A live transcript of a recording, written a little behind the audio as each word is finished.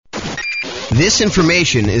This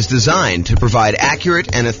information is designed to provide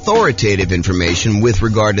accurate and authoritative information with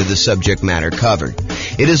regard to the subject matter covered.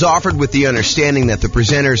 It is offered with the understanding that the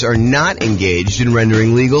presenters are not engaged in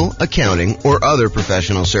rendering legal, accounting, or other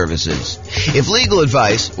professional services. If legal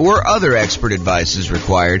advice or other expert advice is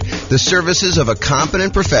required, the services of a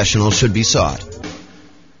competent professional should be sought.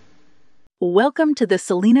 Welcome to the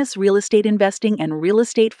Salinas Real Estate Investing and Real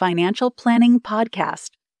Estate Financial Planning Podcast.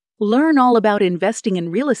 Learn all about investing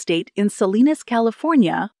in real estate in Salinas,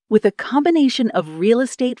 California, with a combination of real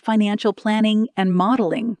estate financial planning and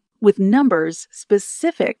modeling with numbers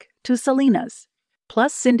specific to Salinas,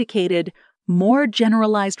 plus syndicated, more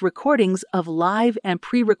generalized recordings of live and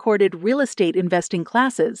pre-recorded real estate investing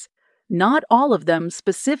classes, not all of them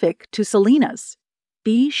specific to Salinas.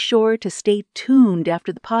 Be sure to stay tuned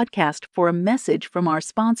after the podcast for a message from our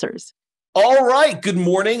sponsors. All right. Good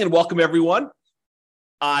morning and welcome, everyone.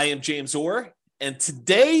 I am James Orr, and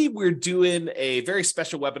today we're doing a very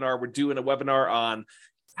special webinar. We're doing a webinar on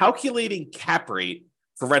calculating cap rate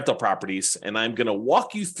for rental properties, and I'm going to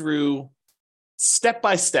walk you through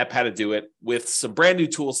step-by-step how to do it with some brand new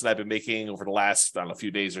tools that I've been making over the last,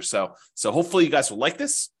 few days or so. So hopefully you guys will like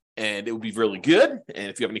this, and it will be really good.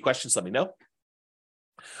 And if you have any questions, let me know.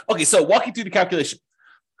 Okay, so walking through the calculation.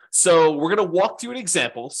 So we're going to walk through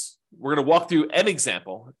examples. We're going to walk through an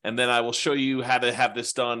example, and then I will show you how to have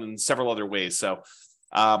this done in several other ways. So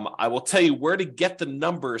I will tell you where to get the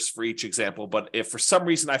numbers for each example, but if for some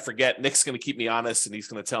reason I forget, Nick's going to keep me honest, and he's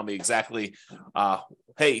going to tell me exactly,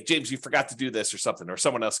 hey, James, you forgot to do this or something, or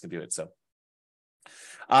someone else can do it. So.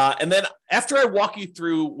 And then after I walk you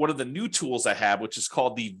through one of the new tools I have, which is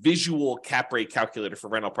called the Visual Cap Rate Calculator for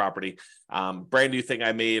rental property, brand new thing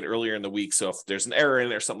I made earlier in the week. So if there's an error in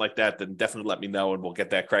it or something like that, then definitely let me know and we'll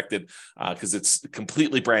get that corrected because it's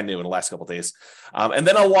completely brand new in the last couple of days. And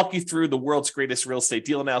then I'll walk you through the world's greatest real estate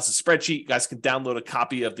deal analysis spreadsheet. You guys can download a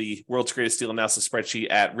copy of the world's greatest deal analysis spreadsheet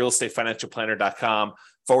at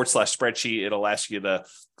realestatefinancialplanner.com/spreadsheet. It'll ask you to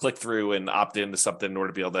click through and opt into something in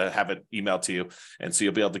order to be able to have it emailed to you. And so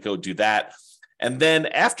you'll be able to go do that. And then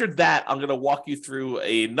after that, I'm going to walk you through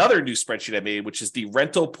another new spreadsheet I made, which is the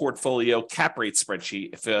rental portfolio cap rate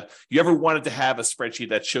spreadsheet. If you ever wanted to have a spreadsheet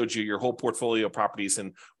that showed you your whole portfolio of properties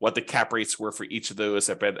and what the cap rates were for each of those,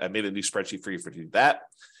 I made a new spreadsheet for you to do that.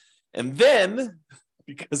 And then,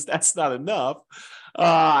 because that's not enough,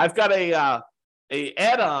 I've got a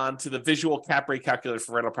add-on to the Visual Cap Rate Calculator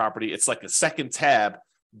for rental property. It's like a second tab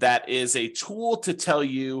that is a tool to tell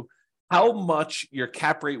you how much your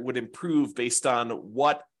cap rate would improve based on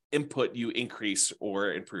what input you increase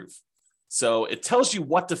or improve. So it tells you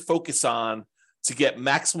what to focus on to get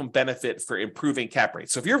maximum benefit for improving cap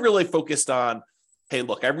rates. So if you're really focused on, hey,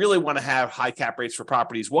 look, I really want to have high cap rates for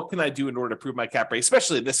properties, what can I do in order to improve my cap rate,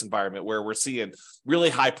 especially in this environment where we're seeing really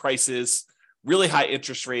high prices, really high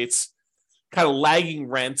interest rates, kind of lagging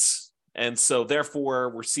rents. And so therefore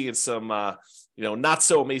we're seeing some, not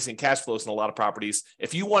so amazing cash flows in a lot of properties.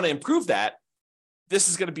 If you want to improve that, this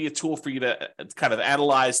is going to be a tool for you to kind of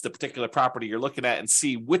analyze the particular property you're looking at and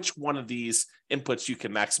see which one of these inputs you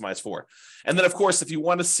can maximize for. And then, of course, if you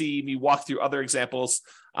want to see me walk through other examples,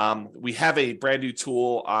 we have a brand new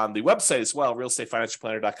tool on the website as well,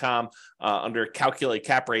 realestatefinancialplanner.com, under Calculate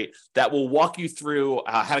Cap Rate, that will walk you through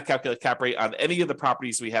how to calculate cap rate on any of the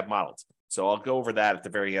properties we have modeled. So I'll go over that at the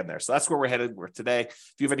very end there. So that's where we're headed today.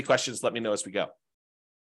 If you have any questions, let me know as we go.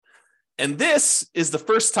 And this is the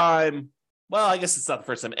first time, well, I guess it's not the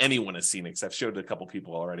first time anyone has seen it because I've showed it to a couple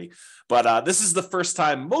people already. But this is the first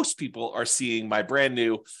time most people are seeing my brand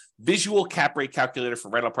new Visual Cap Rate Calculator for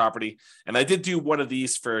rental property. And I did do one of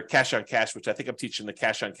these for cash on cash, which I think I'm teaching the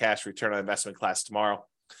cash on cash return on investment class tomorrow.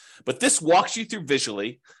 But this walks you through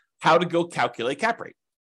visually how to go calculate cap rate.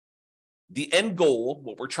 The end goal,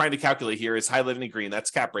 what we're trying to calculate here, is highlighted in green.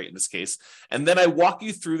 That's cap rate in this case. And then I walk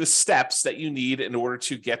you through the steps that you need in order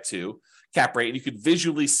to get to cap rate. And you can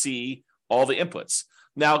visually see all the inputs.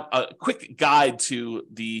 Now, a quick guide to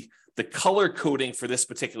the color coding for this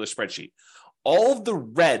particular spreadsheet. All of the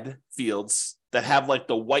red fields that have like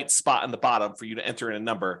the white spot on the bottom for you to enter in a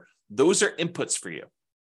number, those are inputs for you.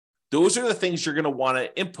 Those are the things you're going to want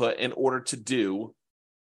to input in order to do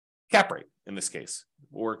cap rate in this case,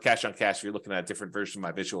 or cash on cash if you're looking at a different version of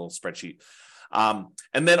my visual spreadsheet. And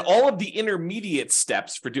then all of the intermediate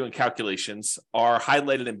steps for doing calculations are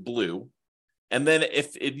highlighted in blue. And then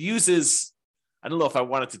if it uses, I don't know if I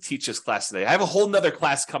wanted to teach this class today. I have a whole nother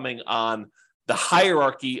class coming on the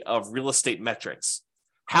hierarchy of real estate metrics,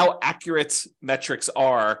 how accurate metrics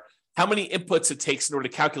are, how many inputs it takes in order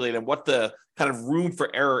to calculate, and what the kind of room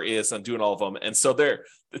for error is on doing all of them. And so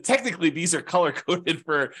technically these are color coded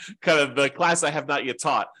for kind of the class I have not yet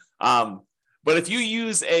taught. But if you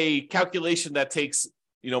use a calculation that takes,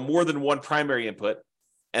 more than one primary input,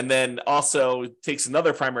 and then also takes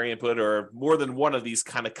another primary input or more than one of these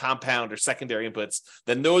kind of compound or secondary inputs,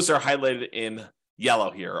 then those are highlighted in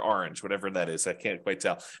yellow here, or orange, whatever that is. I can't quite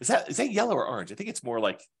tell. Is that yellow or orange? I think it's more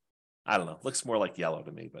like, I don't know, looks more like yellow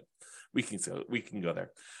to me, but we can go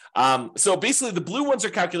there. So basically the blue ones are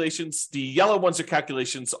calculations, the yellow ones are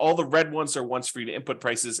calculations, all the red ones are ones for you to input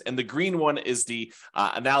prices, and the green one is the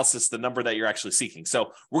analysis, the number that you're actually seeking.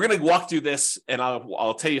 So we're going to walk through this, and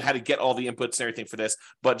I'll tell you how to get all the inputs and everything for this,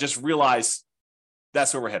 but just realize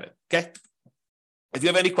that's where we're headed, okay? If you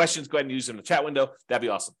have any questions, go ahead and use them in the chat window. That'd be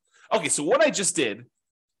awesome. Okay, so what I just did,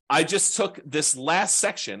 I just took this last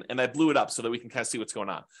section and I blew it up so that we can kind of see what's going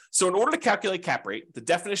on. So in order to calculate cap rate, the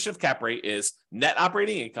definition of cap rate is net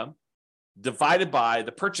operating income divided by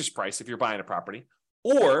the purchase price if you're buying a property,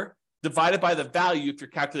 or divided by the value if you're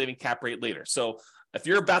calculating cap rate later. So if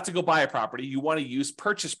you're about to go buy a property, you want to use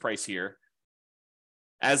purchase price here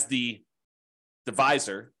as the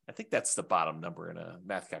divisor. I think that's the bottom number in a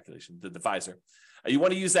math calculation, the divisor. You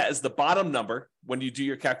want to use that as the bottom number when you do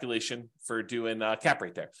your calculation for doing cap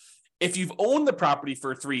rate there. If you've owned the property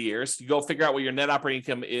for 3 years, you go figure out what your net operating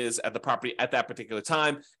income is at the property at that particular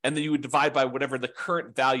time, and then you would divide by whatever the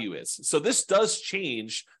current value is. So this does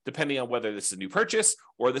change depending on whether this is a new purchase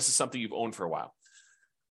or this is something you've owned for a while.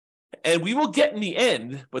 And we will get in the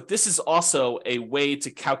end, but this is also a way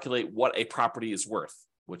to calculate what a property is worth,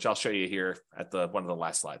 which I'll show you here at one of the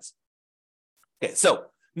last slides. Okay, so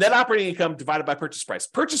net operating income divided by purchase price.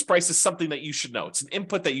 Purchase price is something that you should know. It's an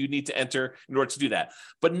input that you need to enter in order to do that.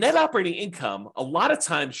 But net operating income, a lot of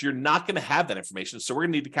times you're not going to have that information, so we're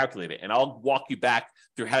going to need to calculate it. And I'll walk you back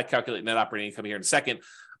through how to calculate net operating income here in a second.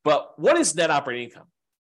 But what is net operating income?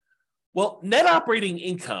 Well, net operating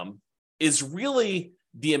income is really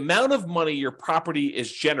the amount of money your property is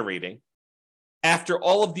generating after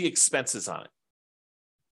all of the expenses on it,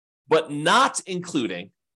 but not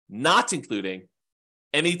including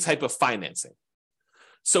any type of financing.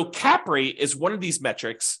 So cap rate is one of these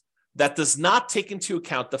metrics that does not take into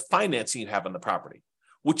account the financing you have on the property,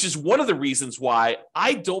 which is one of the reasons why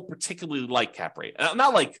I don't particularly like cap rate. And I'm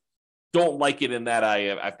not like, don't like it in that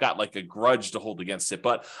I've got like a grudge to hold against it,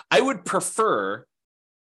 but I would prefer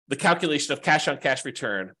the calculation of cash on cash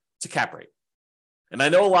return to cap rate. And I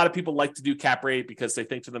know a lot of people like to do cap rate because they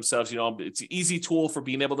think to themselves, it's an easy tool for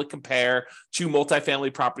being able to compare two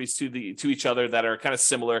multifamily properties to each other that are kind of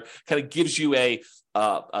similar, kind of gives you a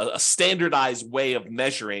standardized way of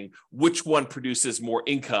measuring which one produces more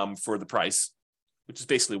income for the price, which is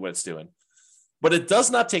basically what it's doing. But it does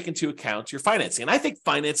not take into account your financing. And I think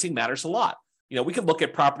financing matters a lot. We can look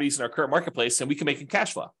at properties in our current marketplace and we can make them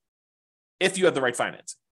cash flow if you have the right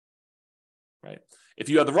financing, right? If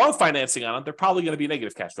you have the wrong financing on it, they're probably going to be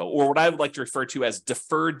negative cash flow, or what I would like to refer to as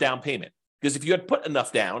deferred down payment. Because if you had put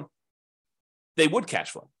enough down, they would cash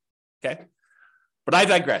flow. Okay. But I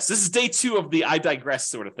digress. This is day 2 of the I digress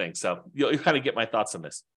sort of thing. So you'll kind of get my thoughts on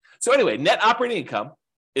this. So anyway, net operating income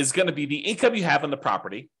is going to be the income you have on the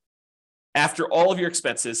property after all of your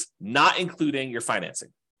expenses, not including your financing.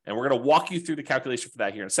 And we're going to walk you through the calculation for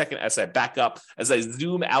that here in a second as I back up, as I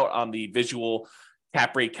zoom out on the visual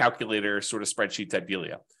cap rate calculator sort of spreadsheet type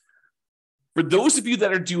dealio. For those of you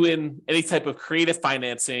that are doing any type of creative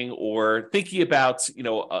financing or thinking about,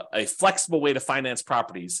 a flexible way to finance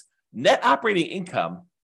properties, net operating income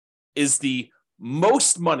is the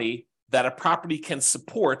most money that a property can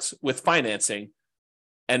support with financing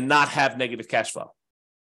and not have negative cash flow.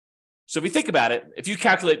 So if you think about it, if you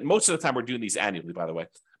calculate, most of the time we're doing these annually, by the way,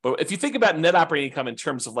 but if you think about net operating income in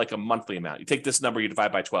terms of like a monthly amount, you take this number, you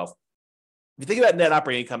divide by 12. If you think about net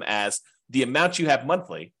operating income as the amount you have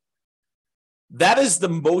monthly, that is the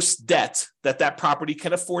most debt that property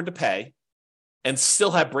can afford to pay and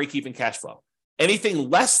still have break-even cash flow. Anything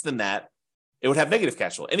less than that, it would have negative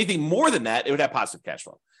cash flow. Anything more than that, it would have positive cash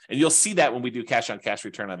flow. And you'll see that when we do cash on cash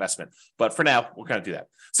return on investment. But for now, we're going to do that.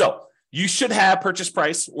 So you should have purchase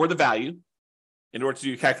price or the value in order to do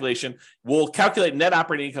your calculation. We'll calculate net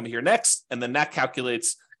operating income here next, and then that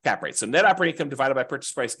calculates cap rate. So net operating income divided by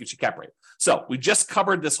purchase price gives you cap rate. So we just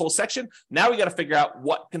covered this whole section. Now we got to figure out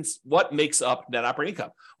what makes up net operating income.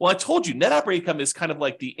 Well, I told you net operating income is kind of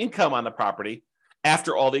like the income on the property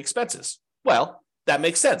after all the expenses. Well, that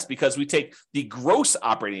makes sense because we take the gross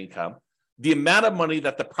operating income, the amount of money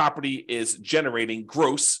that the property is generating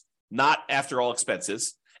gross, not after all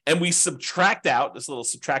expenses, and we subtract out this little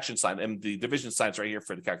subtraction sign, and the division sign's right here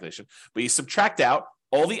for the calculation, but you subtract out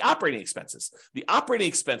all the operating expenses. The operating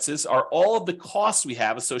expenses are all of the costs we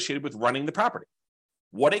have associated with running the property,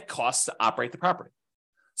 what it costs to operate the property.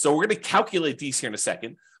 So we're going to calculate these here in a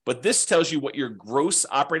second, But this tells you what your gross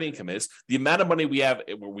operating income is, the amount of money we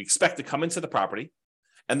expect to come into the property.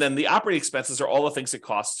 And then the operating expenses are all the things it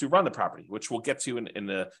costs to run the property, which we'll get to in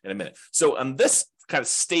a minute. So on this kind of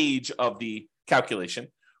stage of the calculation,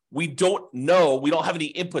 we don't have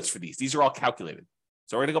any inputs for these. These are all calculated.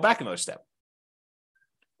 So we're going to go back another step.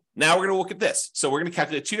 Now we're going to look at this. So we're going to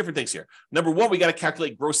calculate two different things here. Number one, we got to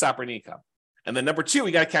calculate gross operating income. And then number two,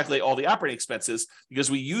 we got to calculate all the operating expenses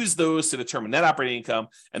because we use those to determine net operating income.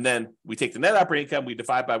 And then we take the net operating income, we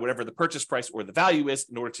divide by whatever the purchase price or the value is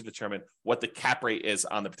in order to determine what the cap rate is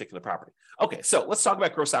on the particular property. Okay, so let's talk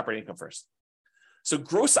about gross operating income first. So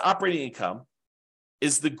gross operating income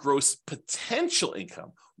is the gross potential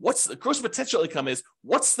income. What's the gross potential income is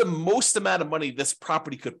what's the most amount of money this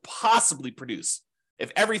property could possibly produce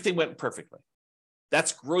if everything went perfectly.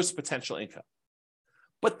 That's gross potential income.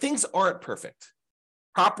 But things aren't perfect.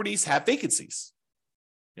 Properties have vacancies.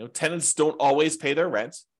 Tenants don't always pay their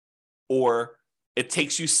rent, or it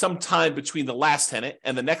takes you some time between the last tenant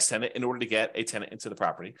and the next tenant in order to get a tenant into the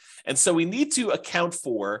property. And so we need to account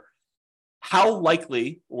for how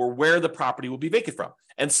likely or where the property will be vacant from.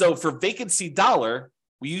 And so for vacancy dollar,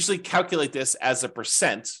 we usually calculate this as a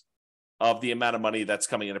percent of the amount of money that's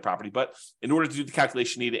coming into property. But in order to do the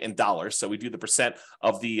calculation, you need it in dollars. So we do the percent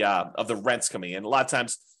of the rents coming in. A lot of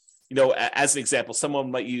times, as an example,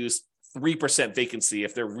 someone might use 3% vacancy.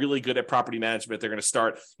 If they're really good at property management, they're going to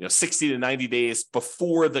start 60 to 90 days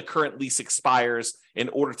before the current lease expires in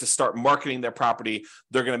order to start marketing their property.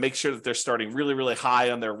 They're going to make sure that they're starting really, really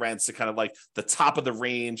high on their rents to kind of like the top of the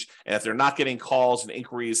range. And if they're not getting calls and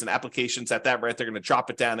inquiries and applications at that rent, they're going to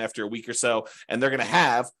drop it down after a week or so. And they're going to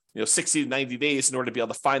have 60 to 90 days in order to be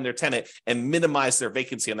able to find their tenant and minimize their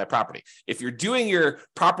vacancy on that property. If you're doing your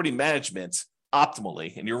property management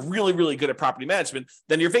optimally and you're really, really good at property management,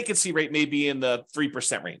 then your vacancy rate may be in the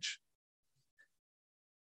 3% range.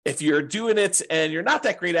 If you're doing it and you're not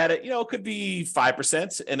that great at it, it could be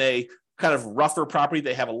 5%. In a kind of rougher property,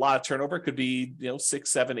 they have a lot of turnover. It could be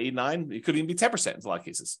 6, 7, 8, 9. It could even be 10% in a lot of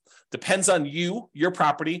cases. Depends on your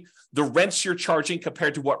property, the rents you're charging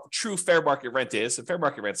compared to what true fair market rent is. And fair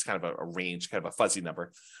market rent is kind of a range, kind of a fuzzy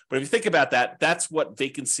number. But if you think about that, that's what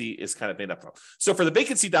vacancy is kind of made up of. So for the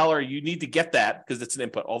vacancy dollar, you need to get that because it's an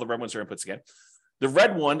input. All the red ones are inputs again. The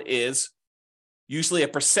red one is usually a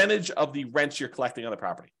percentage of the rent you're collecting on the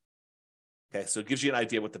property. Okay, so it gives you an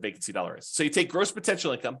idea what the vacancy dollar is. So you take gross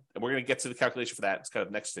potential income, and we're going to get to the calculation for that. It's kind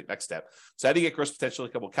of next step. So how do you get gross potential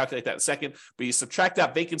income? We'll calculate that in a second, but you subtract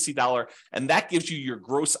out vacancy dollar, and that gives you your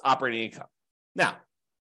gross operating income. Now,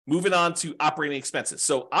 moving on to operating expenses.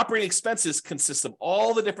 So operating expenses consist of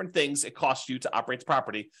all the different things it costs you to operate the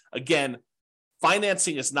property. Again,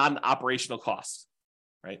 financing is not an operational cost,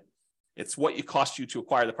 right? It's what it costs you to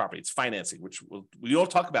acquire the property. It's financing, which we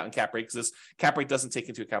don't talk about in cap rate because this cap rate doesn't take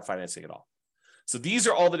into account financing at all. So these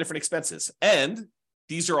are all the different expenses, and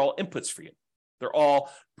these are all inputs for you. They're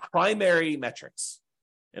all primary metrics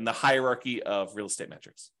in the hierarchy of real estate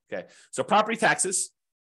metrics. Okay, so property taxes.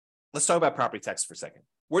 Let's talk about property taxes for a second.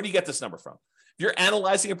 Where do you get this number from? If you're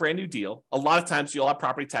analyzing a brand new deal, a lot of times you'll have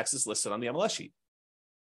property taxes listed on the MLS sheet.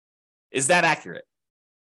 Is that accurate?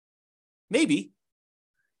 Maybe.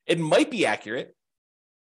 It might be accurate.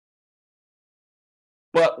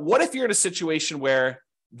 But what if you're in a situation where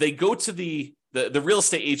they go to the real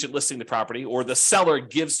estate agent listing the property, or the seller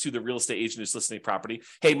gives to the real estate agent who's listing the property,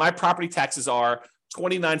 hey, my property taxes are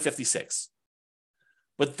 $29.56.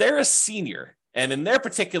 But they're a senior, and in their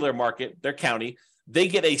particular market, their county, they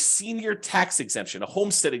get a senior tax exemption, a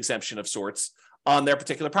homestead exemption of sorts on their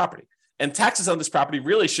particular property. And taxes on this property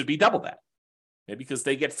really should be double that, okay, because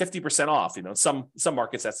they get 50% off. In some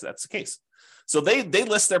markets, that's the case. So they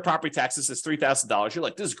list their property taxes as $3,000. You're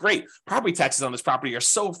like, this is great. Property taxes on this property are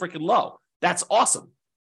so freaking low. That's awesome.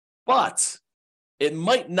 But it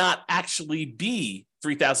might not actually be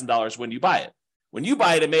 $3,000 when you buy it. When you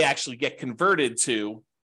buy it, it may actually get converted to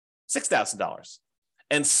 $6,000.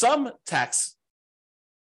 And some tax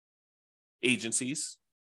agencies,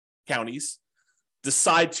 counties,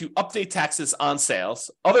 decide to update taxes on sales.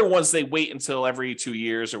 Other ones, they wait until every 2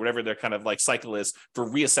 years or whatever their kind of like cycle is for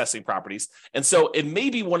reassessing properties. And so it may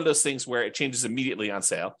be one of those things where it changes immediately on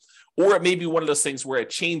sale, or it may be one of those things where it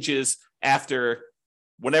changes after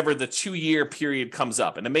whenever the 2-year period comes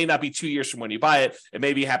up. And it may not be 2 years from when you buy it. It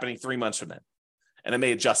may be happening 3 months from then. And it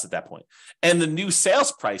may adjust at that point. And the new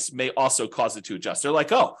sales price may also cause it to adjust. They're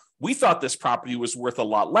like, oh, we thought this property was worth a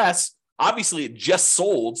lot less. Obviously, it just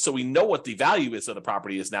sold, so we know what the value is of the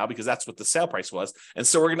property is now because that's what the sale price was. And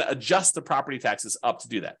so we're going to adjust the property taxes up to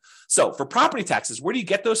do that. So for property taxes, where do you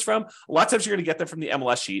get those from? A lot of times you're going to get them from the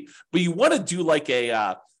MLS sheet, but you want to do like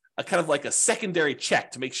a a kind of like a secondary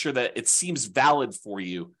check to make sure that it seems valid for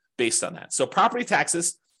you based on that. So property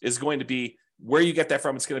taxes is going to be where you get that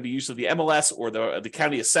from. It's going to be usually the MLS or the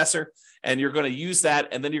county assessor, and you're going to use that,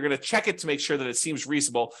 and then you're going to check it to make sure that it seems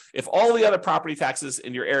reasonable. If all the other property taxes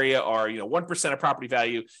in your area are 1% of property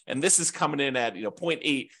value, and this is coming in at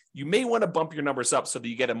 0.8, you may want to bump your numbers up so that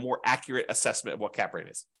you get a more accurate assessment of what cap rate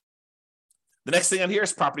is. The next thing on here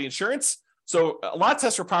is property insurance. So a lot of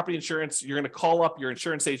tests for property insurance, you're going to call up your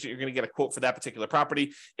insurance agent, you're going to get a quote for that particular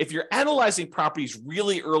property. If you're analyzing properties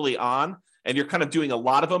really early on, and you're kind of doing a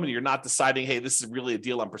lot of them, and you're not deciding, hey, this is really a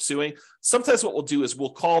deal I'm pursuing, sometimes what we'll do is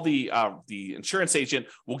we'll call the insurance agent.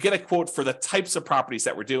 We'll get a quote for the types of properties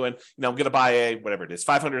that we're doing. I'm going to buy a, whatever it is,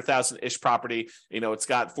 500,000-ish property. It's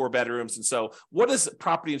got 4 bedrooms. And so what is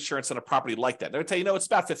property insurance on a property like that? They'll tell you, it's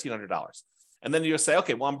about $1,500. And then you'll say,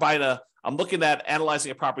 okay, well, I'm looking at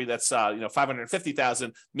analyzing a property that's,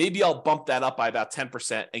 550,000. Maybe I'll bump that up by about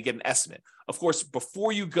 10% and get an estimate. Of course,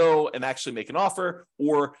 before you go and actually make an offer,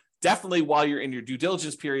 or definitely while you're in your due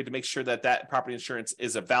diligence period to make sure that that property insurance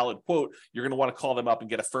is a valid quote, you're going to want to call them up and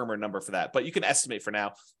get a firmer number for that. But you can estimate for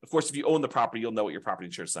now. Of course, if you own the property, you'll know what your property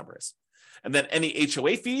insurance number is. And then any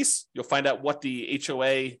HOA fees, you'll find out what the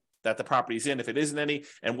HOA that the property is in, if it isn't any,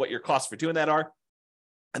 and what your costs for doing that are.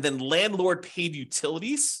 And then landlord paid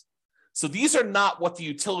utilities. So these are not what the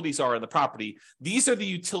utilities are in the property. These are the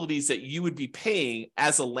utilities that you would be paying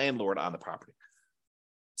as a landlord on the property.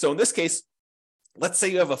 So in this case, let's say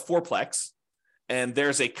you have a fourplex and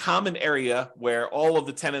there's a common area where all of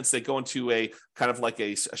the tenants, they go into a kind of like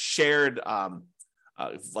a shared,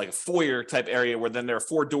 like a foyer type area where then there are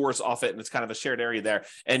 4 doors off it and it's kind of a shared area there.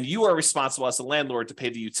 And you are responsible as a landlord to pay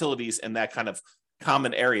the utilities in that kind of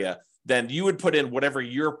common area. Then you would put in whatever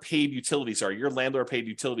your paid utilities are, your landlord paid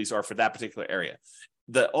utilities are for that particular area.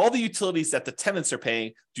 All the utilities that the tenants are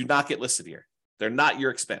paying do not get listed here. They're not your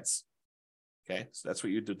expense. Okay, so that's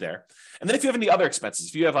what you do there. And then if you have any other expenses,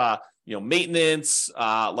 if you have maintenance,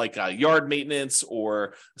 like yard maintenance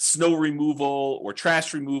or snow removal or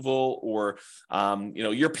trash removal, or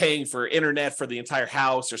you're paying for internet for the entire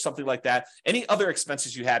house or something like that, any other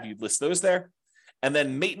expenses you have, you'd list those there. And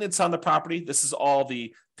then maintenance on the property, this is all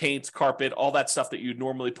the paint, carpet, all that stuff that you'd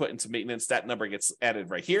normally put into maintenance. That number gets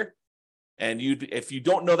added right here. And if you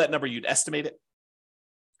don't know that number, you'd estimate it.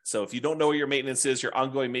 So if you don't know what your maintenance is, your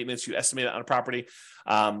ongoing maintenance, you estimate it on a property.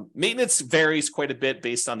 Maintenance varies quite a bit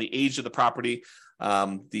based on the age of the property,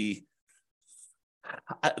 the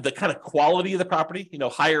kind of quality of the property.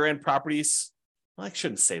 Higher end properties, well, I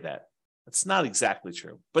shouldn't say that. It's not exactly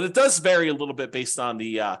true, but it does vary a little bit based on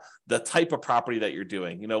the type of property that you're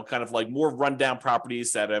doing. Kind of like more rundown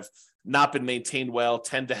properties that have not been maintained well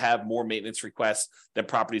tend to have more maintenance requests than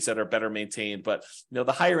properties that are better maintained. But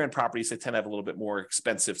the higher end properties, they tend to have a little bit more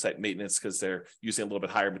expensive type maintenance because they're using a little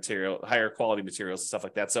bit higher quality materials and stuff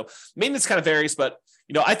like that. So maintenance kind of varies, but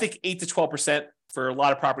I think 8 to 12% for a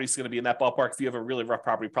lot of properties is going to be in that ballpark. If you have a really rough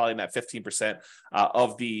property, probably in that 15%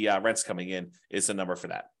 of the rents coming in is the number for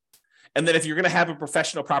that. And then if you're going to have a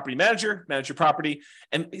professional property manager manage your property,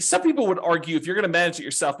 and some people would argue if you're going to manage it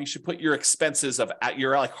yourself, you should put your expenses at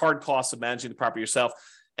your like hard costs of managing the property yourself.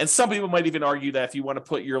 And some people might even argue that if you want to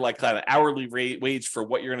put your like kind of hourly wage for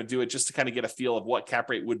what you're going to do it, just to kind of get a feel of what cap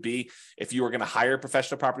rate would be if you were going to hire a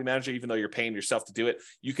professional property manager, even though you're paying yourself to do it,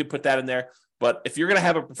 you could put that in there. But if you're going to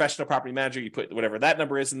have a professional property manager, you put whatever that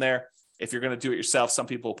number is in there. If you're going to do it yourself, some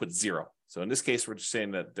people put 0. So in this case, we're just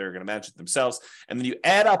saying that they're going to manage it themselves. And then you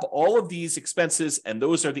add up all of these expenses, and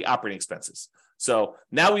those are the operating expenses. So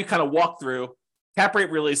now we kind of walk through cap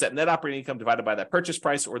rate really is that net operating income divided by that purchase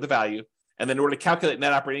price or the value. And then in order to calculate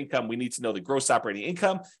net operating income, we need to know the gross operating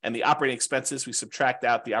income and the operating expenses. We subtract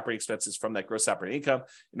out the operating expenses from that gross operating income.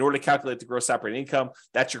 In order to calculate the gross operating income,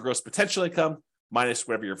 that's your gross potential income minus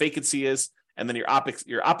whatever your vacancy is. And then your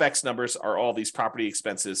OPEX numbers are all these property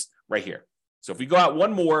expenses right here. So if we go out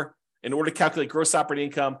one more, in order to calculate gross operating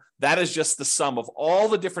income, that is just the sum of all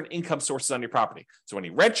the different income sources on your property. So any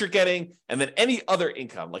rent you're getting, and then any other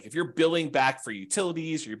income, like if you're billing back for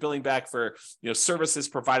utilities, or you're billing back for services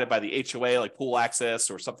provided by the HOA, like pool access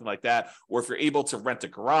or something like that, or if you're able to rent a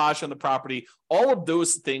garage on the property, all of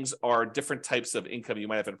those things are different types of income you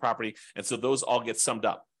might have in a property. And so those all get summed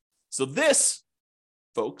up. So this,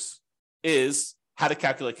 folks, is how to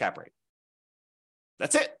calculate cap rate.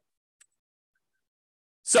 That's it.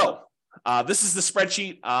 So this is the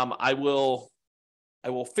spreadsheet. I will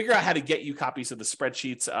figure out how to get you copies of the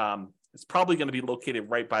spreadsheets. It's probably going to be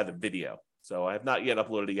located right by the video. So I have not yet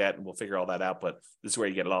uploaded it yet, and we'll figure all that out, but this is where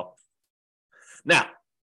you get it all. Now,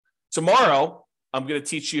 tomorrow, I'm going to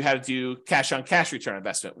teach you how to do cash on cash return on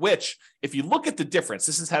investment, which if you look at the difference,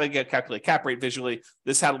 this is how to calculate cap rate visually.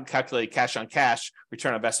 This is how to calculate cash on cash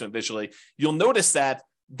return on investment visually. You'll notice that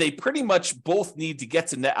they pretty much both need to get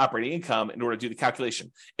to net operating income in order to do the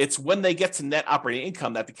calculation. It's when they get to net operating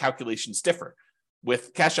income that the calculations differ.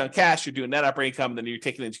 With cash on cash, you're doing net operating income, and then you're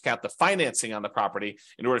taking into account the financing on the property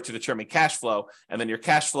in order to determine cash flow, and then your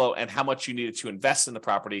cash flow and how much you needed to invest in the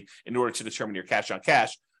property in order to determine your cash on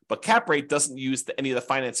cash. But cap rate doesn't use any of the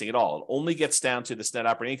financing at all. It only gets down to this net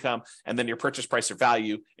operating income and then your purchase price or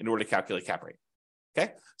value in order to calculate cap rate.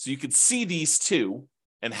 Okay, so you can see these two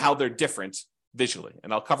and how they're different visually.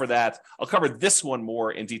 And I'll cover that. I'll cover this one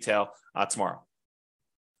more in detail tomorrow.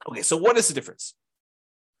 Okay, so what is the difference?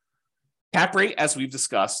 Cap rate, as we've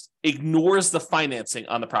discussed, ignores the financing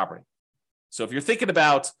on the property. So if you're thinking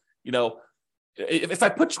about, if I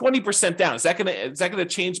put 20% down, is that gonna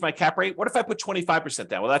change my cap rate? What if I put 25%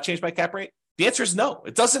 down? Will that change my cap rate? The answer is no.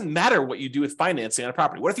 It doesn't matter what you do with financing on a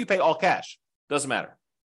property. What if you pay all cash? Doesn't matter.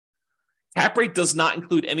 Cap rate does not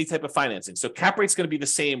include any type of financing. So cap rate's going to be the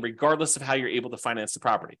same regardless of how you're able to finance the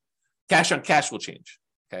property. Cash on cash will change.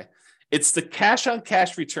 Okay. It's the cash on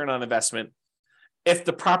cash return on investment if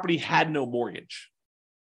the property had no mortgage,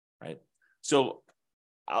 right? So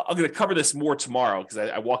I'm going to cover this more tomorrow because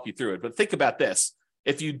I walk you through it. But think about this.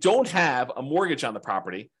 If you don't have a mortgage on the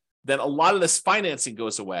property, then a lot of this financing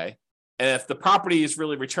goes away. And if the property is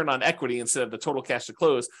really return on equity instead of the total cash to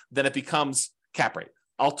close, then it becomes cap rate.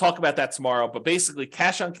 I'll talk about that tomorrow. But basically,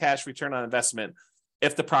 cash on cash return on investment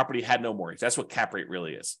if the property had no mortgage. That's what cap rate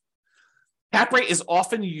really is. Cap rate is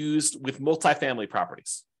often used with multifamily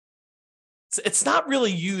properties. It's not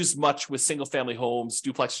really used much with single-family homes,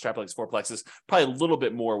 duplexes, triplexes, fourplexes. Probably a little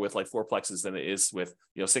bit more with like fourplexes than it is with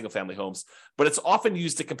single-family homes. But it's often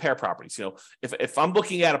used to compare properties. If I'm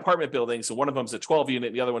looking at apartment buildings, and one of them's a 12-unit,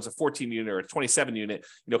 and the other one's a 14-unit or a 27-unit,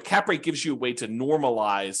 cap rate gives you a way to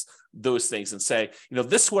normalize those things and say,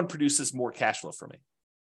 this one produces more cash flow for me.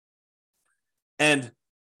 And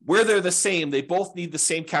where they're the same, they both need the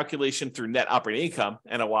same calculation through net operating income,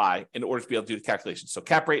 NOI, in order to be able to do the calculation. So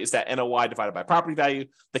cap rate is that NOI divided by property value.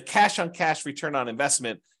 The cash on cash return on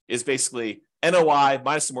investment is basically NOI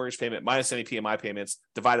minus the mortgage payment, minus any PMI payments,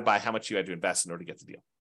 divided by how much you had to invest in order to get the deal.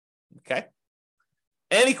 Okay?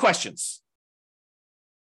 Any questions?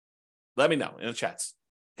 Let me know in the chats.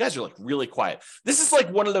 You guys are like really quiet. This is like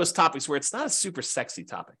one of those topics where it's not a super sexy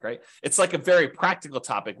topic, right? It's like a very practical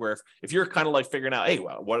topic where if you're kind of like figuring out, hey,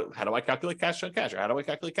 well, how do I calculate cash on cash, or how do I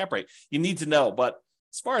calculate cap rate? You need to know. But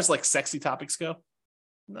as far as like sexy topics go,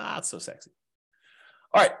 not so sexy.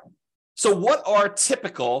 All right. So what are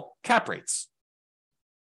typical cap rates?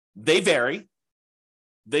 They vary.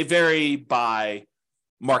 They vary by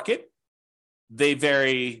market. They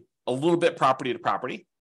vary a little bit property to property,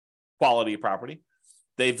 quality of property.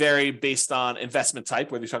 They vary based on investment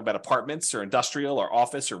type, whether you're talking about apartments or industrial or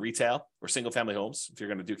office or retail or single family homes, if you're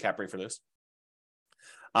going to do cap rate for this.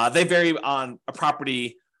 They vary on a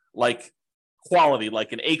property like quality,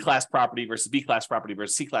 like an A-class property versus B-class property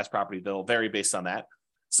versus C-class property. They'll vary based on that.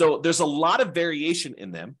 So there's a lot of variation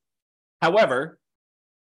in them. However,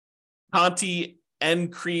 Conti,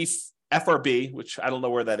 NCREIF, FRB, which I don't know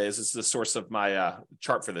where that is the source of my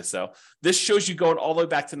chart for this. So this shows you going all the way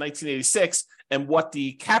back to 1986 and what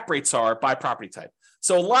the cap rates are by property type.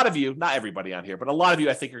 So a lot of you, not everybody on here, but a lot of you,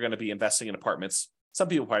 I think, are going to be investing in apartments. Some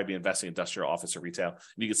people probably be investing in industrial, office, or retail, and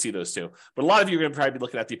you can see those too. But a lot of you are going to probably be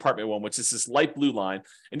looking at the apartment one, which is this light blue line.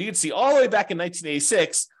 And you can see all the way back in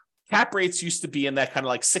 1986, cap rates used to be in that kind of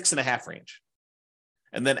like 6.5 range.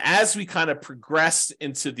 And then as we kind of progressed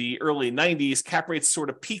into the early 90s, cap rates sort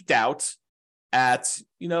of peaked out at,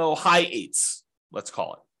 high 8s, let's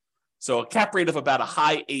call it. So a cap rate of about a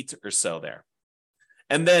high 8 or so there.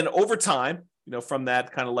 And then over time, from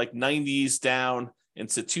that kind of like 90s down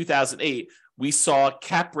into 2008, we saw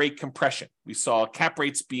cap rate compression. We saw cap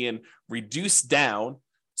rates being reduced down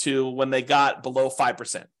to when they got below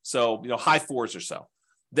 5%. So, high 4s or so.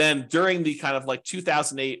 Then during the kind of like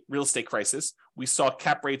 2008 real estate crisis, we saw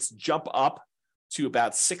cap rates jump up to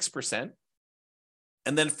about 6%.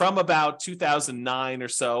 And then from about 2009 or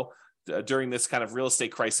so, during this kind of real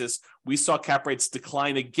estate crisis, we saw cap rates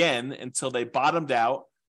decline again until they bottomed out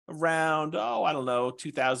around,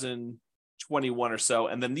 2021 or so.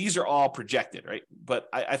 And then these are all projected, right? But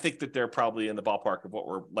I think that they're probably in the ballpark of what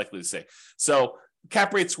we're likely to see. So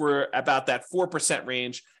cap rates were about that 4%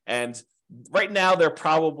 range. And right now, they're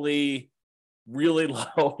probably really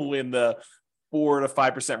low in the 4 to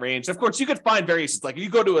 5% range. Of course, you could find variations. Like you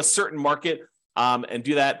go to a certain market and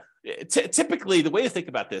do that. Typically, the way to think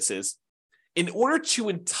about this is in order to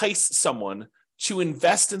entice someone to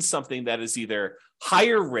invest in something that is either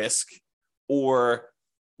higher risk or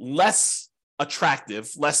less attractive,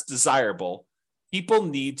 less desirable, people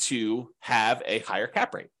need to have a higher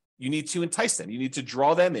cap rate. You need to entice them. You need to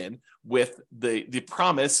draw them in with the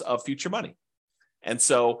promise of future money. And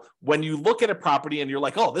so when you look at a property and you're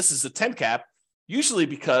like, oh, this is a 10 cap, usually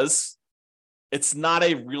because it's not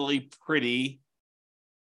a really pretty,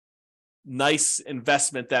 nice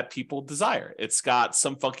investment that people desire. It's got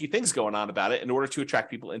some funky things going on about it in order to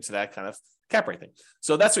attract people into that kind of cap rate thing.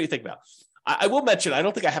 So that's what you think about. I will mention, I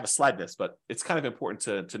don't think I have a slide this, but it's kind of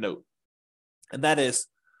important to note. And that is,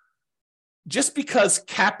 just because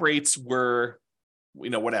cap rates were,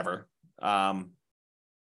 whatever, 5%,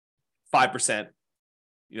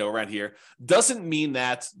 around here, doesn't mean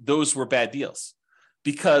that those were bad deals,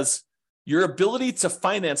 because your ability to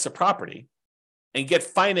finance a property and get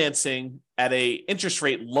financing at a interest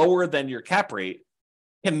rate lower than your cap rate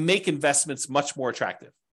can make investments much more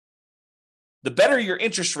attractive. The better your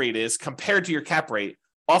interest rate is compared to your cap rate,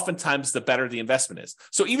 oftentimes the better the investment is.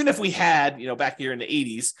 So even if we had, back here in the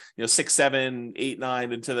 80s, 6, 7, 8,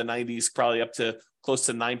 9 into the 90s, probably up to close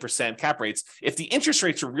to 9% cap rates, if the interest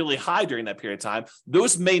rates were really high during that period of time,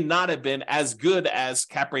 those may not have been as good as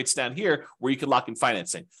cap rates down here where you could lock in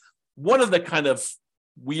financing. One of the kind of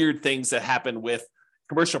weird things that happen with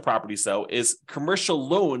commercial properties, though, is commercial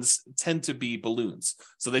loans tend to be balloons.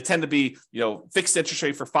 So they tend to be, fixed interest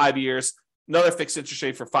rate for 5 years, another fixed interest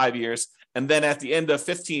rate for 5 years, and then at the end of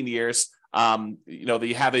 15 years,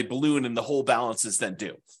 they have a balloon and the whole balance is then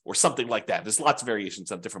due, or something like that. There's lots of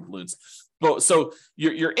variations of different balloons. So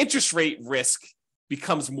your interest rate risk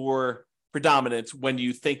becomes more predominant when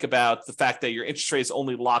you think about the fact that your interest rate is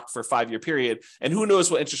only locked for a 5-year period, and who knows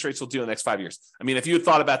what interest rates will do in the next 5 years. I mean, if you had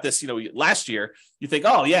thought about this, last year, you think,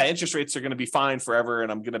 oh yeah, interest rates are going to be fine forever,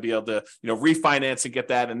 and I'm going to be able to, refinance and get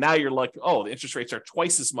that. And now you're like, oh, the interest rates are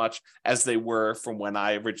twice as much as they were from when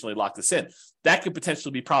I originally locked this in. That could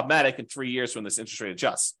potentially be problematic in 3 years when this interest rate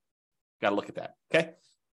adjusts. Got to look at that. Okay,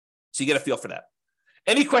 so you get a feel for that.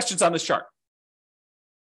 Any questions on this chart?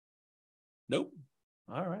 Nope.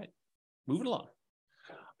 All right. Moving along.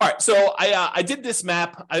 All right, so I did this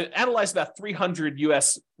map. I analyzed about 300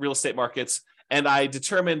 U.S. real estate markets, and I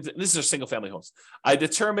determined, this is single-family homes. I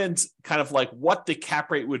determined kind of like what the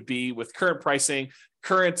cap rate would be with current pricing,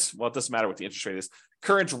 it doesn't matter what the interest rate is,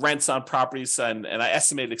 current rents on properties, and I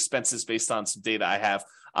estimated expenses based on some data I have.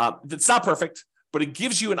 It's not perfect, but it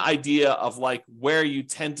gives you an idea of like where you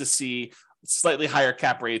tend to see slightly higher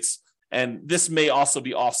cap rates. And this may also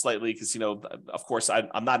be off slightly because, of course,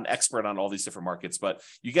 I'm not an expert on all these different markets, but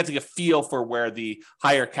you get to get a feel for where the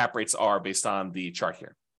higher cap rates are based on the chart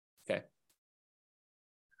here. Okay.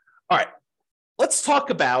 All right. Let's talk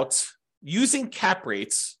about using cap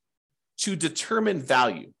rates to determine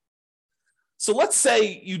value. So let's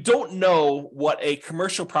say you don't know what a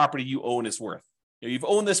commercial property you own is worth. You've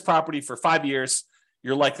owned this property for 5 years.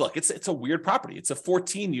 You're like, look, it's a weird property. It's a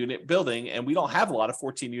 14-unit building, and we don't have a lot of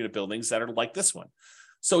 14-unit buildings that are like this one.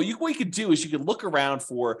 So what you could do is you could look around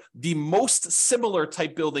for the most similar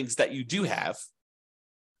type buildings that you do have.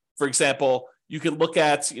 For example, you could look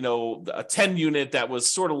at, a 10-unit that was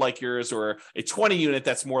sort of like yours, or a 20-unit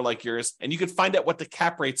that's more like yours, and you could find out what the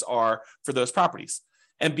cap rates are for those properties.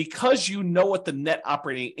 And because you know what the net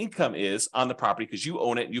operating income is on the property, because you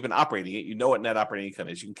own it, you've been operating it, you know what net operating income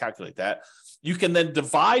is, you can calculate that. You can then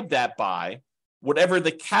divide that by whatever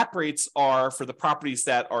the cap rates are for the properties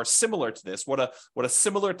that are similar to this, what a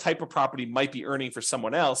similar type of property might be earning for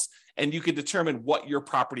someone else, and you can determine what your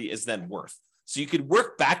property is then worth. So you could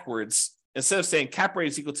work backwards. Instead of saying cap rate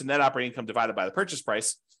is equal to net operating income divided by the purchase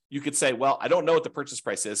price, you could say, well, I don't know what the purchase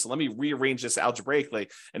price is, so let me rearrange this algebraically.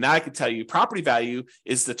 And now I can tell you property value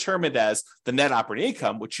is determined as the net operating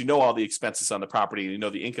income, which you know all the expenses on the property and you know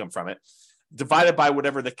the income from it, divided by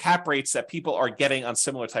whatever the cap rates that people are getting on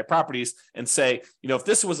similar type properties, and say, if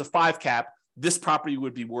this was a 5 cap, this property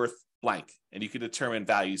would be worth blank. And you can determine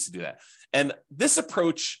values to do that. And this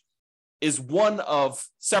approach is one of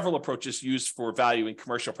several approaches used for valuing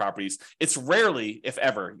commercial properties. It's rarely, if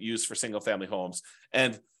ever, used for single family homes.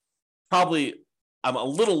 And probably I'm a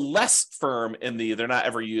little less firm in they're not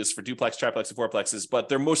ever used for duplex, triplex, and fourplexes, but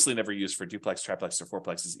they're mostly never used for duplex, triplex, or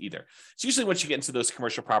fourplexes either. It's usually once you get into those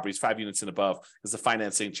commercial properties, 5 units and above, because the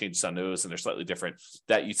financing changes on those and they're slightly different,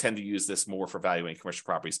 that you tend to use this more for valuing commercial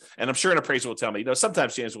properties. And I'm sure an appraiser will tell me,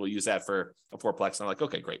 sometimes James will use that for a fourplex. And I'm like,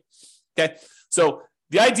 okay, great. Okay. So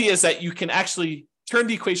the idea is that you can actually turn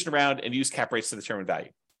the equation around and use cap rates to determine value.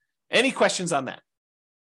 Any questions on that?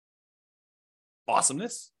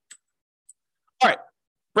 Awesomeness. All right,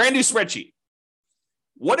 brand new spreadsheet.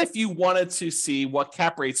 What if you wanted to see what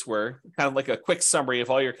cap rates were, kind of like a quick summary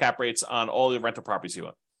of all your cap rates on all the rental properties you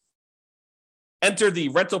own? Enter the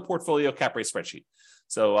rental portfolio cap rate spreadsheet.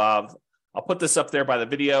 So I'll put this up there by the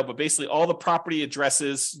video, but basically all the property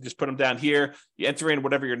addresses, just put them down here. You enter in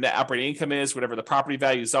whatever your net operating income is, whatever the property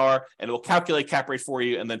values are, and it will calculate cap rate for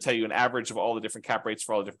you and then tell you an average of all the different cap rates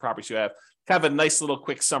for all the different properties you have. Kind of a nice little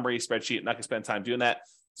quick summary spreadsheet. I'm not going to spend time doing that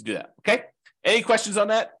to do that. Okay. Any questions on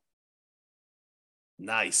that?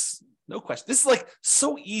 Nice. No question. This is like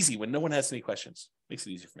so easy when no one has any questions. Makes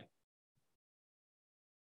it easier for me.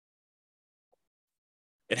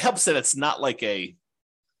 It helps that it's not like a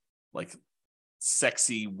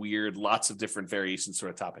sexy, weird, lots of different variations sort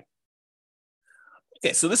of topic.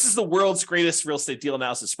 Okay, so this is the world's greatest real estate deal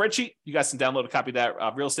analysis spreadsheet. You guys can download a copy of that,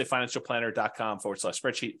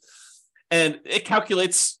 realestatefinancialplanner.com/spreadsheet. And it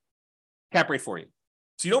calculates cap rate for you.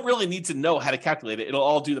 So you don't really need to know how to calculate it. It'll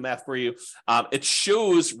all do the math for you. It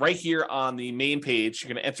shows right here on the main page.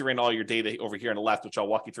 You're going to enter in all your data over here on the left, which I'll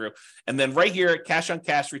walk you through. And then right here, cash on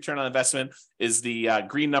cash, return on investment is the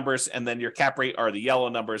green numbers. And then your cap rate are the yellow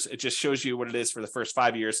numbers. It just shows you what it is for the first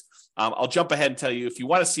 5 years. I'll jump ahead and tell you, if you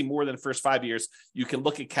want to see more than the first 5 years, you can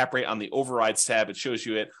look at cap rate on the overrides tab. It shows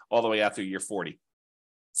you it all the way out through year 40.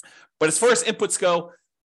 But as far as inputs go,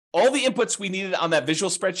 all the inputs we needed on that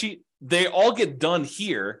visual spreadsheet, they all get done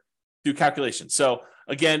here through calculations. So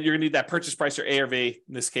again, you're gonna need that purchase price or ARV in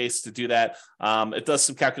this case to do that. It does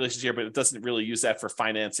some calculations here, but it doesn't really use that for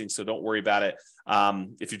financing. So don't worry about it.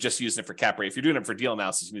 If you're just using it for cap rate, if you're doing it for deal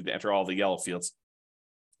analysis, you need to enter all the yellow fields.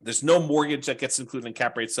 There's no mortgage that gets included in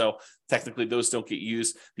cap rate, so technically those don't get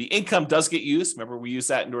used. The income does get used. Remember, we use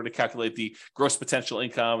that in order to calculate the gross potential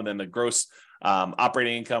income and then the gross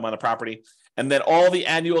operating income on the property. And then all the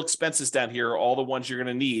annual expenses down here are all the ones you're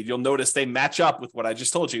going to need. You'll notice they match up with what I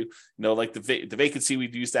just told you. You know, like the vacancy,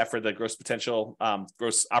 we'd use that for the gross potential,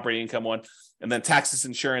 gross operating income one. And then taxes,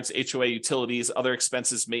 insurance, HOA, utilities, other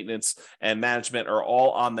expenses, maintenance, and management are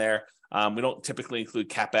all on there. We don't typically include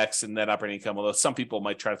CapEx and net operating income, although some people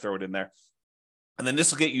might try to throw it in there. And then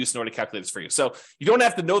this will get used in order to calculate this for you. So you don't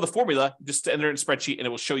have to know the formula, just enter it in a spreadsheet and it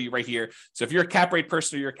will show you right here. So if you're a cap rate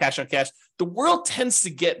person or you're a cash on cash, the world tends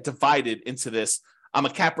to get divided into this. I'm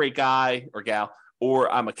a cap rate guy or gal,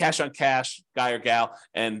 or I'm a cash on cash guy or gal.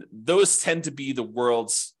 And those tend to be the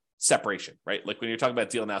world's separation, right? Like when you're talking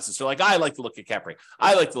about deal analysis, they're like, I like to look at cap rate.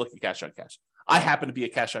 I like to look at cash on cash. I happen to be a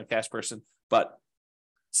cash on cash person, but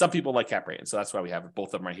some people like cap rate. And so that's why we have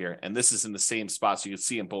both of them right here. And this is in the same spot. So you can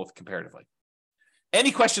see them both comparatively.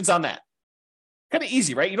 Any questions on that? Kind of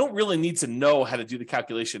easy, right? You don't really need to know how to do the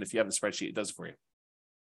calculation. If you have the spreadsheet, it does it for you.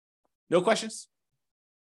 No questions?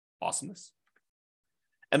 Awesomeness.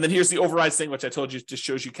 And then here's the overrides thing, which I told you just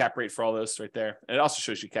shows you cap rate for all those right there. And it also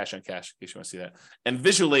shows you cash on cash, in case you want to see that. And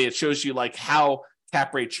visually, it shows you like how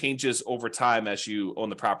cap rate changes over time as you own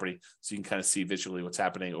the property. So you can kind of see visually what's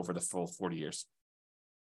happening over the full 40 years.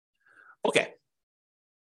 Okay. A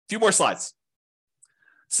few more slides.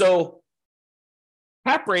 So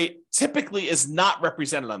cap rate typically is not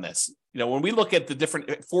represented on this. You know, when we look at the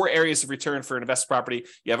different 4 areas of return for an investment property,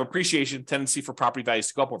 you have appreciation, tendency for property values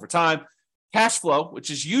to go up over time, cash flow, which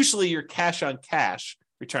is usually your cash on cash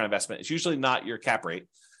return on investment. It's usually not your cap rate.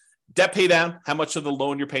 Debt pay down, how much of the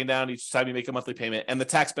loan you're paying down each time you make a monthly payment, and the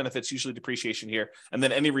tax benefits, usually depreciation here, and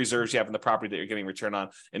then any reserves you have in the property that you're getting return on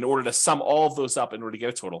in order to sum all of those up in order to get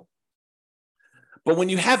a total. But when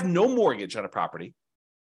you have no mortgage on a property,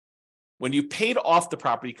 when you paid off the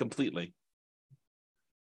property completely,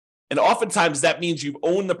 and oftentimes that means you've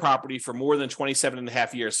owned the property for more than 27 and a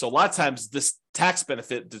half years. So a lot of times this tax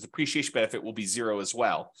benefit, the depreciation benefit will be zero as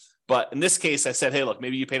well. But in this case, I said, hey, look,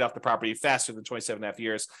 maybe you paid off the property faster than 27 and a half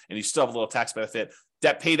years and you still have a little tax benefit.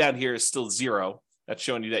 Debt pay down here is still zero. That's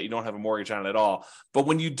showing you that you don't have a mortgage on it at all. But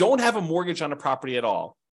when you don't have a mortgage on a property at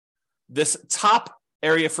all, this top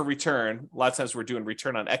area for return, a lot of times we're doing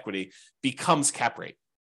return on equity, becomes cap rate.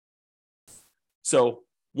 So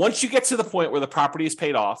once you get to the point where the property is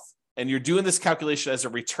paid off and you're doing this calculation as a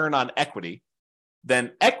return on equity,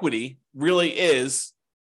 then equity really is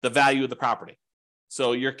the value of the property.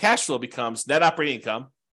 So your cash flow becomes net operating income.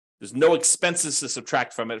 There's no expenses to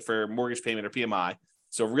subtract from it for mortgage payment or PMI.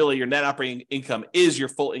 So really your net operating income is your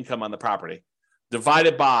full income on the property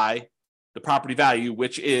divided by the property value,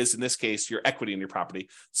 which is, in this case, your equity in your property.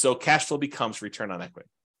 So cash flow becomes return on equity.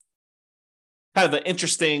 Kind of an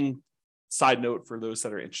interesting side note for those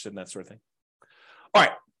that are interested in that sort of thing. All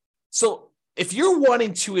right. So if you're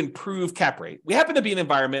wanting to improve cap rate, we happen to be in an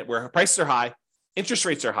environment where prices are high, interest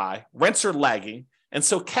rates are high, rents are lagging, and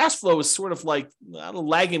so cash flow is sort of like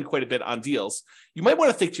lagging quite a bit on deals. You might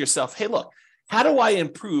want to think to yourself, hey, look, how do I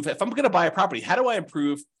improve? If I'm going to buy a property, how do I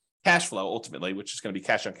improve cash flow ultimately, which is going to be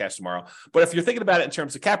cash on cash tomorrow? But if you're thinking about it in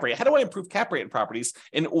terms of cap rate, how do I improve cap rate in properties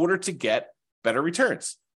in order to get better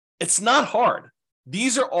returns? It's not hard.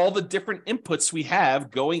 These are all the different inputs we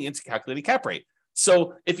have going into calculating cap rate.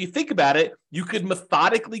 So if you think about it, you could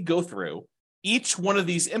methodically go through each one of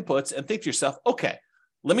these inputs and think to yourself, okay,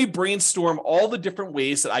 let me brainstorm all the different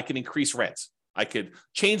ways that I can increase rent. I could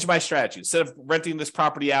change my strategy. Instead of renting this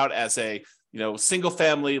property out as a single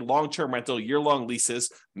family, long-term rental, year-long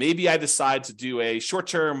leases, maybe I decide to do a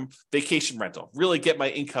short-term vacation rental, really get my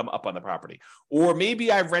income up on the property. Or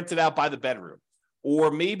maybe I rent it out by the bedroom.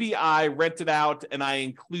 Or maybe I rent it out and I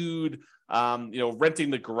include,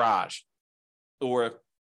 renting the garage or,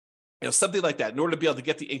 something like that in order to be able to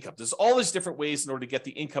get the income. There's all these different ways in order to get the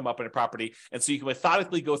income up in a property. And so you can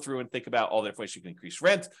methodically go through and think about all the different ways you can increase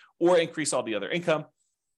rent or increase all the other income.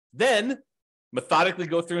 Then methodically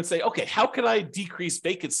go through and say, okay, how can I decrease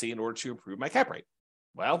vacancy in order to improve my cap rate?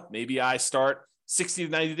 Well, maybe I start 60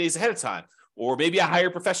 to 90 days ahead of time. Or maybe I hire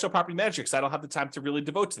a professional property manager because I don't have the time to really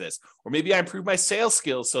devote to this. Or maybe I improve my sales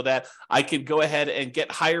skills so that I can go ahead and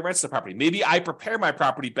get higher rents to the property. Maybe I prepare my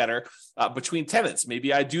property better between tenants.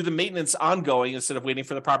 Maybe I do the maintenance ongoing instead of waiting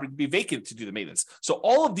for the property to be vacant to do the maintenance. So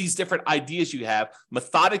all of these different ideas you have,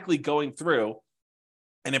 methodically going through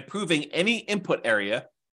and improving any input area,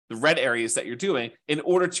 the red areas that you're doing, in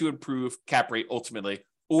order to improve cap rate ultimately,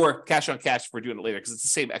 or cash on cash if we're doing it later, because it's the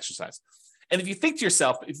same exercise. And if you think to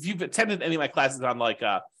yourself, if you've attended any of my classes on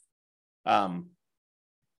how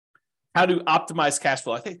to optimize cash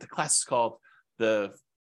flow, I think the class is called the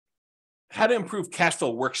How to Improve Cash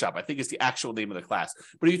Flow Workshop, I think is the actual name of the class.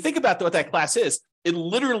 But if you think about what that class is, it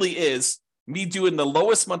literally is me doing the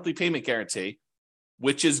lowest monthly payment guarantee,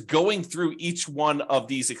 which is going through each one of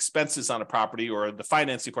these expenses on a property or the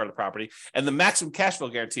financing part of the property, and the maximum cash flow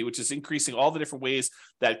guarantee, which is increasing all the different ways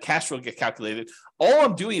that cash flow get calculated. All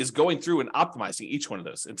I'm doing is going through and optimizing each one of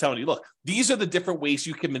those and telling you, look, these are the different ways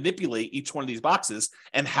you can manipulate each one of these boxes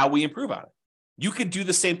and how we improve on it. You could do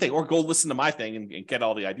the same thing or go listen to my thing and get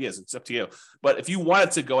all the ideas. It's up to you. But if you wanted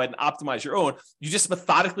to go ahead and optimize your own, you just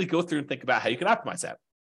methodically go through and think about how you can optimize that.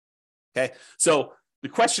 Okay. So the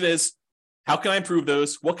question is, how can I improve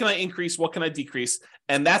those? What can I increase? What can I decrease?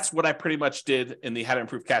 And that's what I pretty much did in the How to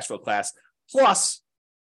Improve Cash Flow class. Plus,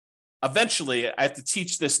 eventually, I have to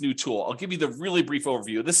teach this new tool. I'll give you the really brief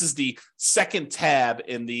overview. This is the second tab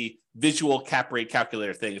in the visual cap rate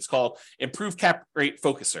calculator thing. It's called Improve Cap Rate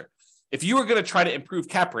Focuser. If you are going to try to improve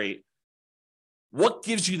cap rate, what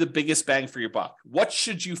gives you the biggest bang for your buck? What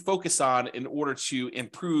should you focus on in order to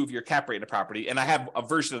improve your cap rate in a property? And I have a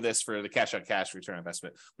version of this for the cash on cash return on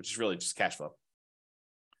investment, which is really just cash flow.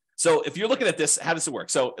 So if you're looking at this, how does it work?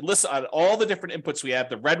 So it lists on all the different inputs we have.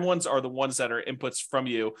 The red ones are the ones that are inputs from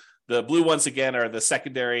you. The blue ones, again, are the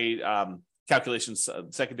secondary calculations,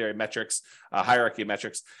 secondary metrics, hierarchy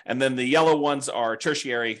metrics. And then the yellow ones are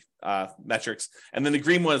tertiary metrics. And then the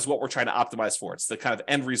green one is what we're trying to optimize for. It's the kind of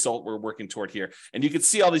end result we're working toward here. And you can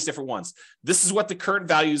see all these different ones. This is what the current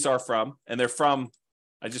values are from. And they're from,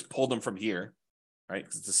 I just pulled them from here, right?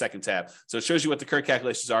 Because it's the second tab. So it shows you what the current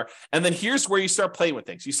calculations are. And then here's where you start playing with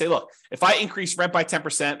things. You say, look, if I increase rent by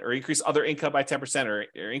 10% or increase other income by 10%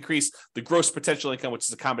 or increase the gross potential income, which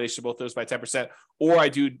is a combination of both those by 10%, or I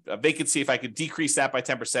do a vacancy, if I could decrease that by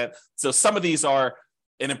 10%. So some of these are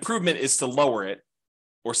an improvement is to lower it,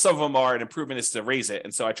 or some of them are an improvement is to raise it.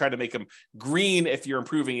 And so I try to make them green if you're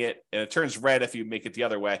improving it, and it turns red if you make it the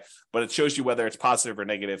other way, but it shows you whether it's positive or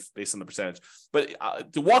negative based on the percentage. But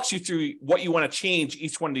it walks you through what you want to change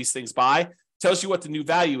each one of these things by, tells you what the new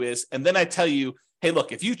value is, and then I tell you, hey,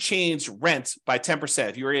 look, if you change rent by 10%,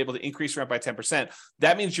 if you were able to increase rent by 10%,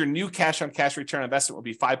 that means your new cash on cash return on investment will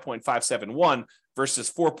be 5.571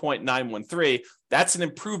 versus 4.913. That's an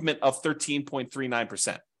improvement of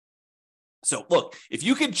 13.39%. So look, if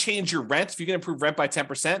you can change your rent, if you can improve rent by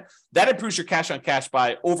 10%, that improves your cash on cash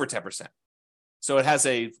by over 10%. So it has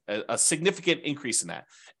a significant increase in that.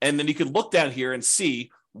 And then you can look down here and see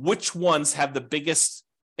which ones have the biggest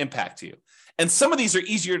impact to you. And some of these are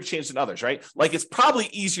easier to change than others, right? Like it's probably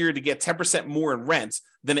easier to get 10% more in rent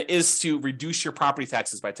than it is to reduce your property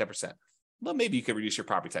taxes by 10%. Well, maybe you could reduce your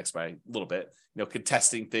property tax by a little bit,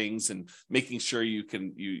 contesting things and making sure you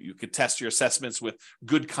contest your assessments with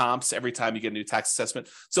good comps every time you get a new tax assessment.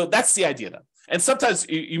 So that's the idea though. And sometimes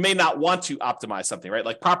you may not want to optimize something, right?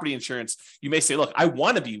 Like property insurance, you may say, look, I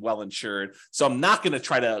want to be well insured, so I'm not going to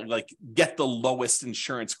try to get the lowest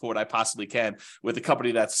insurance quote I possibly can with a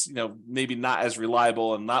company that's, maybe not as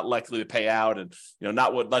reliable and not likely to pay out and,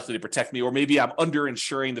 not likely to protect me, or maybe I'm under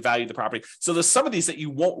insuring the value of the property. So there's some of these that you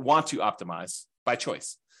won't want to optimize by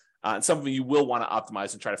choice. And some of you will want to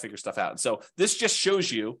optimize and try to figure stuff out. And so this just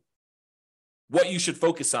shows you what you should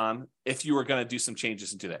focus on if you are going to do some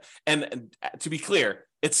changes into that. And to be clear,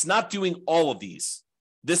 it's not doing all of these.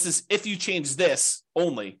 This is if you change this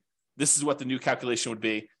only, this is what the new calculation would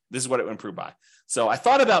be. This is what it would improve by. So I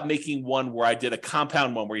thought about making one where I did a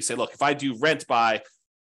compound one where you say, look, if I do rent by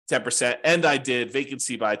 10% and I did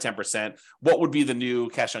vacancy by 10%, what would be the new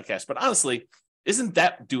cash on cash? But honestly, isn't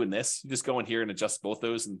that doing this? You just go in here and adjust both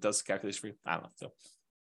those and it does the calculation for you. I don't know.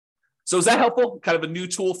 So is that helpful? Kind of a new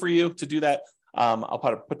tool for you to do that? I'll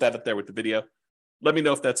probably put that up there with the video. Let me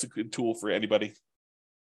know if that's a good tool for anybody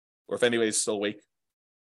or if anybody's still awake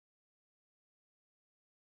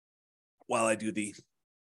while I do the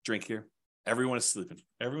drink here. Everyone is sleeping.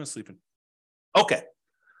 Everyone's sleeping. Okay.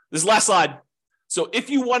 This last slide. So if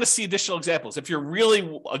you want to see additional examples, if you're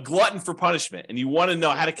really a glutton for punishment and you want to know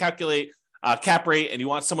how to calculate cap rate and you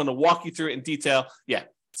want someone to walk you through it in detail, yeah.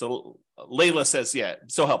 So Layla says, yeah,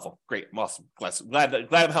 so helpful. Great. Awesome. Glad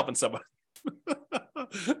I'm helping somebody.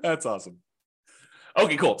 That's awesome.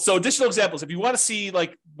 Okay, cool. So additional examples. If you want to see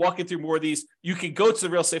walking through more of these, you can go to the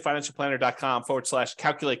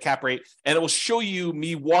realestateFinancialPlanner.com/calculate cap rate, and it will show you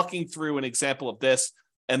me walking through an example of this.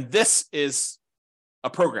 And this is a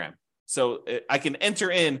program. So I can enter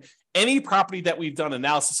in any property that we've done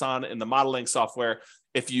analysis on in the modeling software.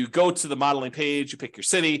 If you go to the modeling page, you pick your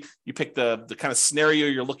city, you pick the kind of scenario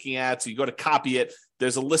you're looking at. So you go to copy it.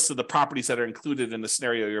 There's a list of the properties that are included in the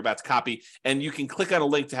scenario you're about to copy. And you can click on a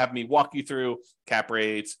link to have me walk you through cap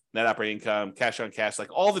rates, net operating income, cash on cash,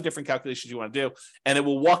 all the different calculations you want to do. And it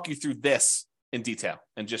will walk you through this in detail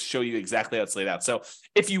and just show you exactly how it's laid out. So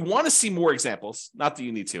if you want to see more examples, not that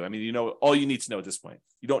you need to, all you need to know at this point,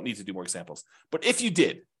 you don't need to do more examples. But if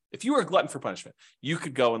you were a glutton for punishment, you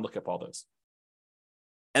could go and look up all those.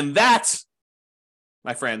 And that,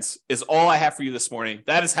 my friends, is all I have for you this morning.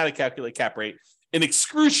 That is how to calculate cap rate in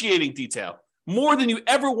excruciating detail, more than you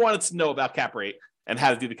ever wanted to know about cap rate and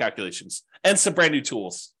how to do the calculations, and some brand new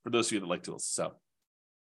tools for those of you that like tools. So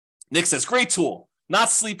Nick says, great tool. Not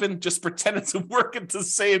sleeping, just pretending to work at the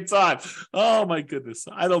same time. Oh, my goodness.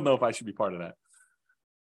 I don't know if I should be part of that.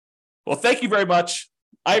 Well, thank you very much.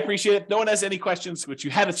 I appreciate it. No one has any questions, which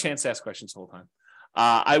you had a chance to ask questions the whole time.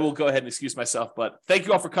 I will go ahead and excuse myself, but thank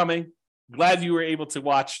you all for coming. Glad you were able to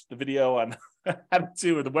watch the video on how to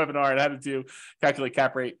do, or the webinar on how to do calculate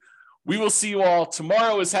cap rate. We will see you all.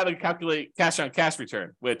 Tomorrow is how to calculate cash on cash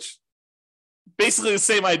return, which basically the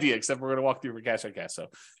same idea, except we're going to walk through for cash on cash. So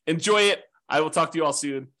enjoy it. I will talk to you all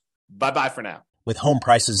soon. Bye-bye for now. With home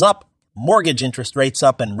prices up, mortgage interest rates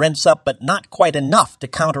up, and rents up, but not quite enough to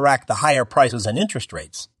counteract the higher prices and interest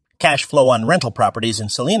rates, cash flow on rental properties in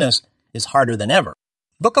Salinas is harder than ever.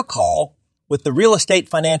 Book a call with the Real Estate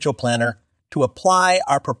Financial Planner to apply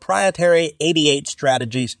our proprietary 88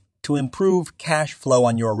 strategies to improve cash flow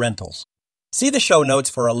on your rentals. See the show notes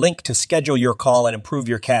for a link to schedule your call and improve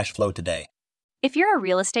your cash flow today. If you're a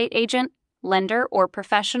real estate agent, lender, or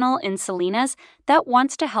professional in Salinas that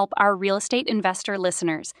wants to help our real estate investor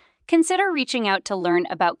listeners, consider reaching out to learn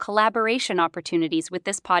about collaboration opportunities with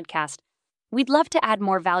this podcast. We'd love to add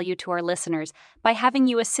more value to our listeners by having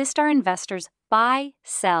you assist our investors buy,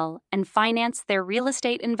 sell, and finance their real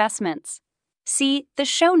estate investments. See the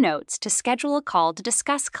show notes to schedule a call to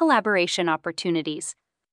discuss collaboration opportunities.